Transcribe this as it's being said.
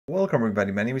Welcome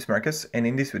everybody, my name is Marcus, and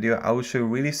in this video I will show you a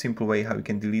really simple way how you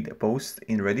can delete a post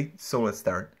in Reddit. So let's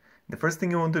start. The first thing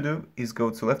you want to do is go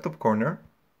to left top corner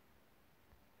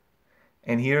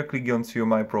and here click onto your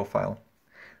My Profile.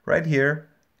 Right here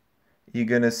you're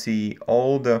gonna see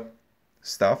all the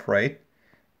stuff, right?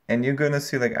 And you're gonna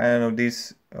see, like, I don't know,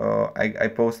 this I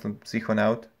post on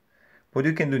Psychonaut. What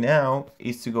you can do now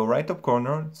is to go right top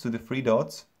corner to the three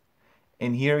dots,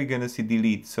 and here you're gonna see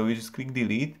delete. So you just click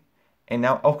delete. And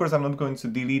now, of course, I'm not going to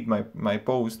delete my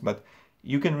post, but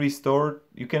you can restore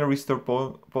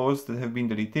posts that have been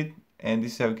deleted, and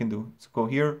this is how you can do. So go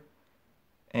here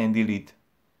and delete.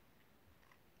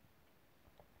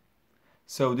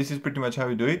 So this is pretty much how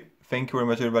you do it. Thank you very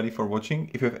much everybody for watching.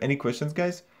 If you have any questions,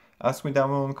 guys, ask me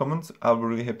down below in the comments. I'll be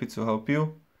really happy to help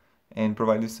you and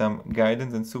provide you some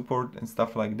guidance and support and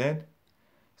stuff like that.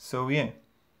 So yeah.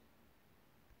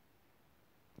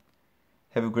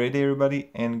 Have a great day everybody,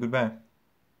 and goodbye.